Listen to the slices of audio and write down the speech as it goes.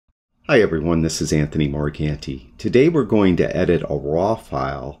Hi everyone, this is Anthony Morganti. Today we're going to edit a RAW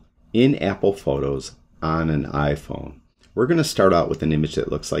file in Apple Photos on an iPhone. We're going to start out with an image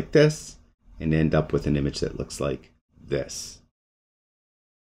that looks like this and end up with an image that looks like this.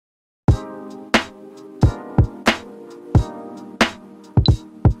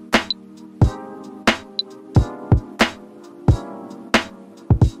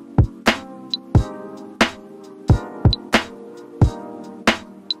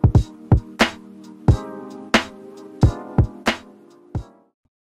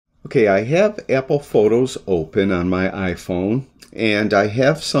 Okay, I have Apple Photos open on my iPhone, and I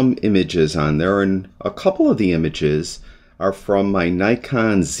have some images on there, and a couple of the images are from my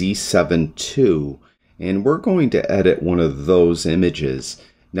Nikon Z7 II, and we're going to edit one of those images.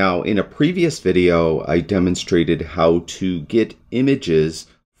 Now, in a previous video, I demonstrated how to get images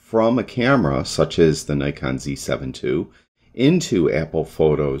from a camera, such as the Nikon Z7 II, into Apple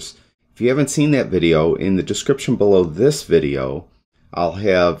Photos. If you haven't seen that video, in the description below this video, I'll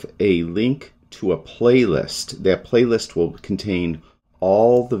have a link to a playlist. That playlist will contain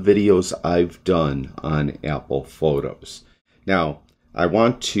all the videos I've done on Apple Photos. Now, I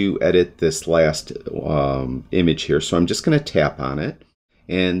want to edit this last image here, so I'm just going to tap on it.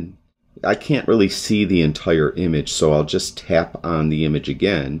 And I can't really see the entire image, so I'll just tap on the image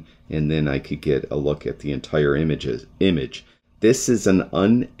again, and then I could get a look at the entire image. This is an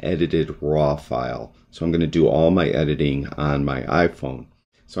unedited RAW file. So I'm going to do all my editing on my iPhone.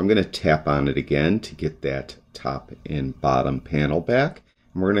 So I'm going to tap on it again to get that top and bottom panel back.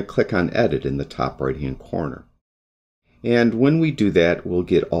 And we're going to click on Edit in the top right-hand corner. And when we do that, we'll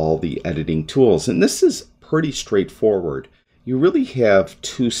get all the editing tools. And this is pretty straightforward. You really have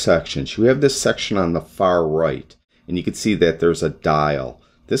two sections. You have this section on the far right, and you can see that there's a dial.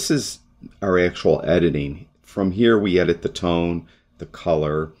 This is our actual editing. From here, we edit the tone, the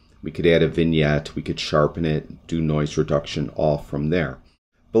color. We could add a vignette, we could sharpen it, do noise reduction, all from there.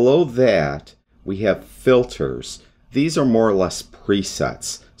 Below that, we have filters. These are more or less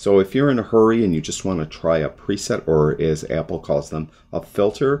presets. So if you're in a hurry and you just want to try a preset, or as Apple calls them, a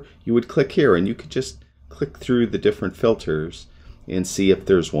filter, you would click here and you could just click through the different filters and see if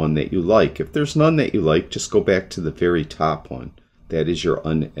there's one that you like. If there's none that you like, just go back to the very top one. That is your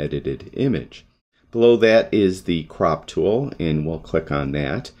unedited image. Below that is the crop tool, and we'll click on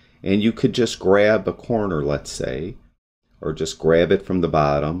that. And you could just grab a corner, let's say, or just grab it from the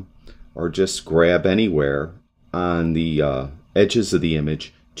bottom, or just grab anywhere on the edges of the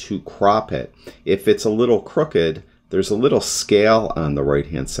image to crop it. If it's a little crooked, there's a little scale on the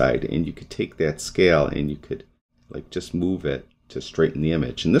right-hand side, and you could take that scale and you could just move it to straighten the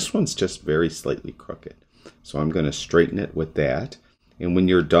image. And this one's just very slightly crooked. So I'm going to straighten it with that. And when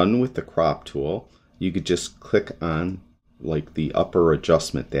you're done with the crop tool, you could just click on the upper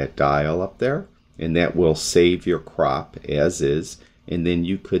adjustment, that dial up there, and that will save your crop as is, and then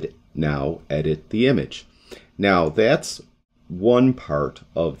you could now edit the image. Now that's one part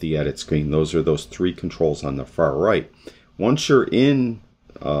of the edit screen. Those are those three controls on the far right. Once you're in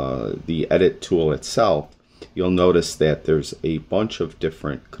the edit tool itself, you'll notice that there's a bunch of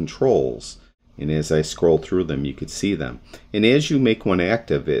different controls, and as I scroll through them, you could see them. And as you make one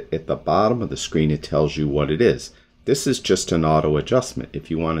active, at the bottom of the screen, it tells you what it is. This is just an auto adjustment.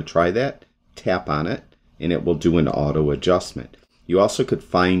 If you want to try that, tap on it and it will do an auto adjustment. You also could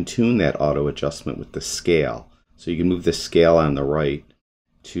fine tune that auto adjustment with the scale. So you can move the scale on the right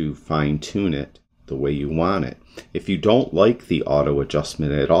to fine tune it the way you want it. If you don't like the auto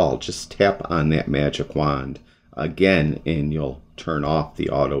adjustment at all, just tap on that magic wand again and you'll turn off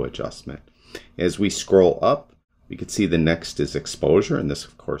the auto adjustment. As we scroll up, we can see the next is exposure, and this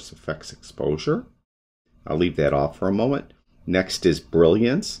of course affects exposure. I'll leave that off for a moment. Next is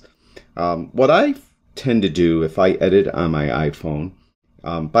brilliance. What I tend to do if I edit on my iPhone,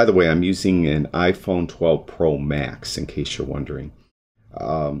 by the way, I'm using an iPhone 12 Pro Max, in case you're wondering.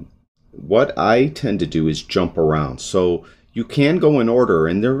 What I tend to do is jump around. So you can go in order,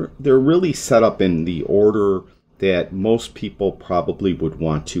 and they're really set up in the order that most people probably would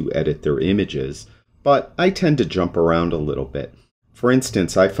want to edit their images, but I tend to jump around a little bit. For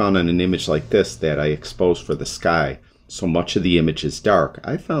instance, I found on an image like this that I exposed for the sky, so much of the image is dark.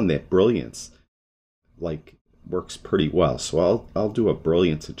 I found that brilliance works pretty well. So I'll do a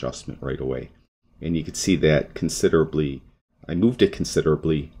brilliance adjustment right away. And you can see that considerably, I moved it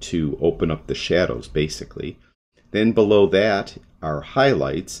considerably to open up the shadows basically. Then below that are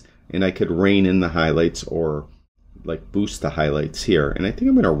highlights, and I could rein in the highlights or boost the highlights here. And I think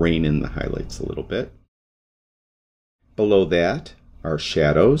I'm going to rein in the highlights a little bit. Below that are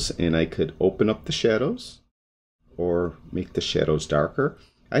shadows, and I could open up the shadows or make the shadows darker.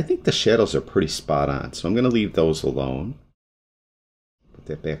 I think the shadows are pretty spot on, so I'm going to leave those alone. Put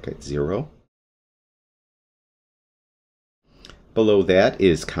that back at 0. Below that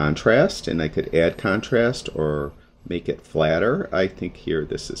is contrast, and I could add contrast or make it flatter. I think here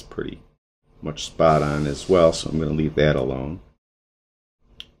this is pretty much spot on as well, so I'm going to leave that alone.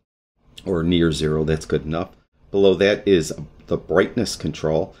 Or near 0, that's good enough. Below that is the brightness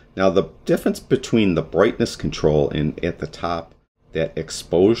control. Now the difference between the brightness control and at the top, that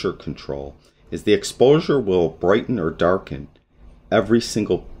exposure control, is the exposure will brighten or darken every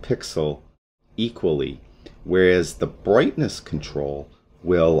single pixel equally, whereas the brightness control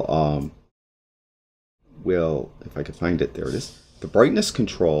will, if I can find it, there it is. The brightness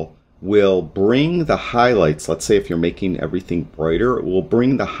control will bring the highlights, let's say if you're making everything brighter, it will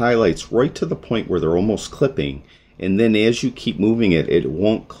bring the highlights right to the point where they're almost clipping, and then as you keep moving it, it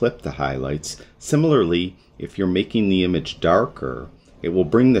won't clip the highlights. Similarly, if you're making the image darker, it will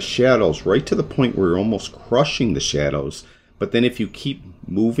bring the shadows right to the point where you're almost crushing the shadows, but then if you keep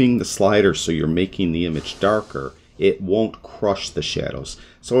moving the slider so you're making the image darker, it won't crush the shadows.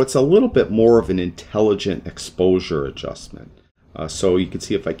 So it's a little bit more of an intelligent exposure adjustment. So you can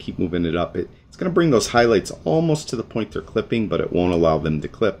see if I keep moving it up, it's going to bring those highlights almost to the point they're clipping, but it won't allow them to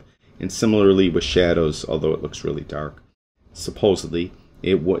clip. And similarly with shadows, although it looks really dark, supposedly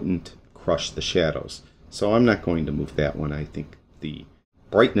it wouldn't crush the shadows. So I'm not going to move that one. I think the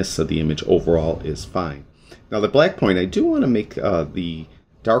brightness of the image overall is fine. Now the black point, I do want to make the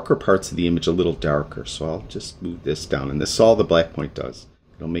darker parts of the image a little darker, so I'll just move this down. And this is all the black point does.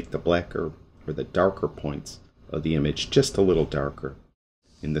 It'll make the blacker or the darker points of the image just a little darker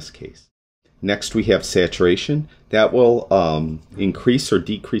in this case. Next we have saturation. That will increase or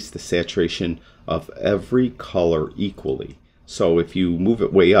decrease the saturation of every color equally. So if you move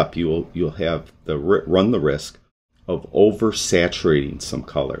it way up, you'll have run the risk of oversaturating some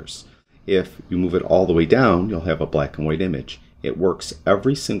colors. If you move it all the way down, you'll have a black and white image. It works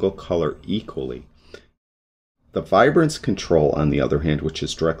every single color equally. The vibrance control, on the other hand, which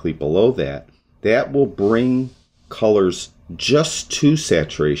is directly below that, that will bring colors just to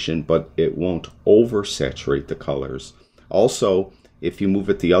saturation, but it won't oversaturate the colors. Also, if you move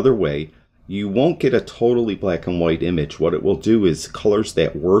it the other way, you won't get a totally black and white image. What it will do is colors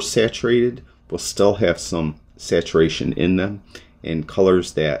that were saturated will still have some saturation in them, and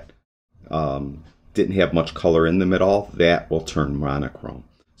colors that didn't have much color in them at all, that will turn monochrome.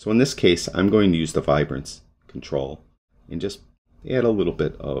 So in this case, I'm going to use the vibrance control and just add a little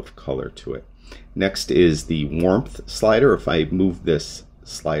bit of color to it. Next is the warmth slider. If I move this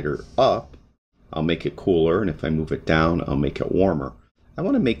slider up, I'll make it cooler, and if I move it down, I'll make it warmer. I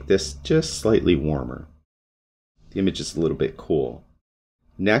want to make this just slightly warmer. The image is a little bit cool.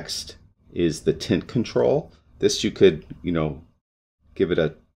 Next is the tint control. This you could, give it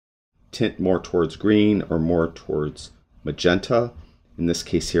a tint more towards green or more towards magenta. In this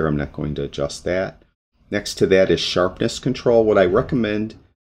case here, I'm not going to adjust that. Next to that is sharpness control. What I recommend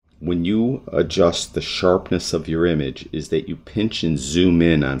when you adjust the sharpness of your image is that you pinch and zoom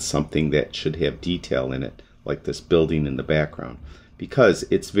in on something that should have detail in it, like this building in the background, because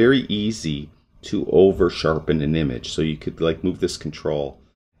it's very easy to over sharpen an image. So you could move this control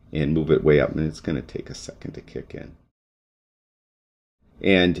and move it way up, and it's going to take a second to kick in.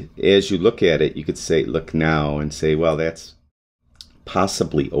 And as you look at it, you could say, look now, and say, well, that's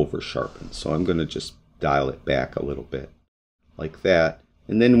possibly over sharpened. So I'm going to just dial it back a little bit like that.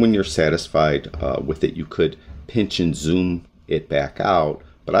 And then when you're satisfied with it, you could pinch and zoom it back out.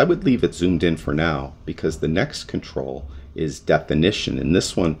 But I would leave it zoomed in for now, because the next control is definition. And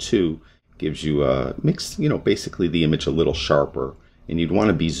this one too gives you makes basically the image a little sharper. And you'd want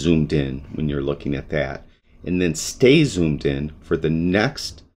to be zoomed in when you're looking at that. And then stay zoomed in for the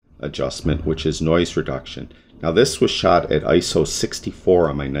next adjustment, which is noise reduction. Now this was shot at ISO 64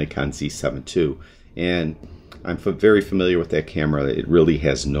 on my Nikon Z7 II, and I'm very familiar with that camera. It really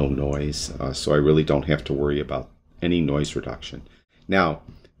has no noise, so I really don't have to worry about any noise reduction. Now,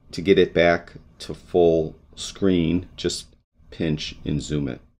 to get it back to full screen, just pinch and zoom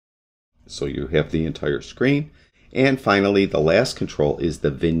it, so you have the entire screen. And finally, the last control is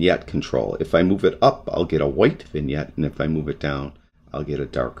the vignette control. If I move it up, I'll get a white vignette, and if I move it down, I'll get a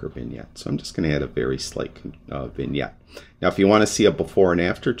darker vignette. So I'm just going to add a very slight vignette. Now, if you want to see a before and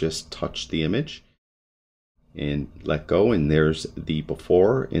after, just touch the image and let go, and there's the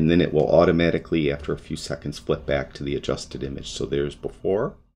before, and then it will automatically, after a few seconds, flip back to the adjusted image. So there's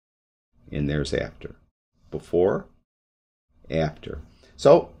before, and there's after. Before, after.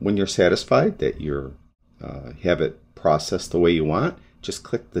 So when you're satisfied that you're have it processed the way you want, just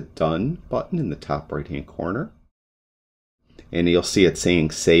click the Done button in the top right hand corner. and you'll see it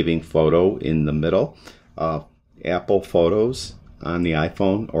saying saving photo in the middle. Apple Photos on the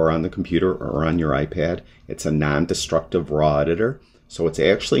iPhone or on the computer or on your iPad, it's a non-destructive RAW editor, so it's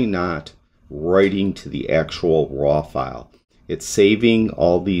actually not writing to the actual RAW file. It's saving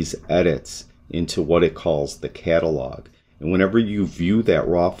all these edits into what it calls the catalog. And whenever you view that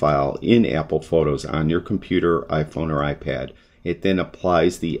RAW file in Apple Photos on your computer, iPhone, or iPad, it then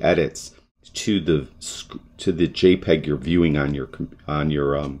applies the edits to the JPEG you're viewing on your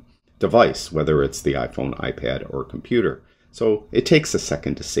device, whether it's the iPhone, iPad, or computer. So it takes a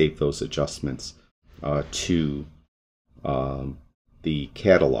second to save those adjustments to the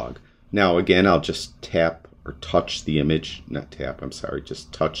catalog. Now again, I'll just tap or touch the image, not tap, I'm sorry,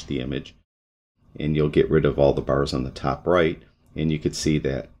 just touch the image, and you'll get rid of all the bars on the top right, and you can see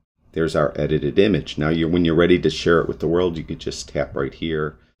that there's our edited image. Now when you're ready to share it with the world, you could just tap right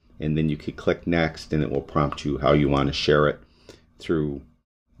here, and then you could click next, and it will prompt you how you want to share it through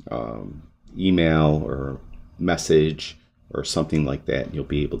email or message or something like that, and you'll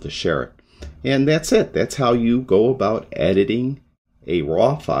be able to share it. And that's it. That's how you go about editing a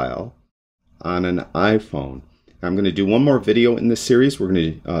RAW file on an iPhone. I'm going to do one more video in this series. We're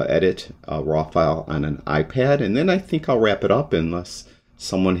going to edit a RAW file on an iPad, and then I think I'll wrap it up unless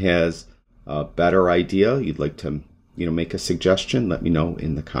someone has a better idea. You'd like to make a suggestion, let me know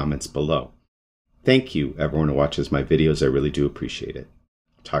in the comments below. Thank you, everyone who watches my videos. I really do appreciate it.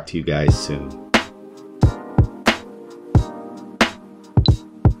 Talk to you guys soon.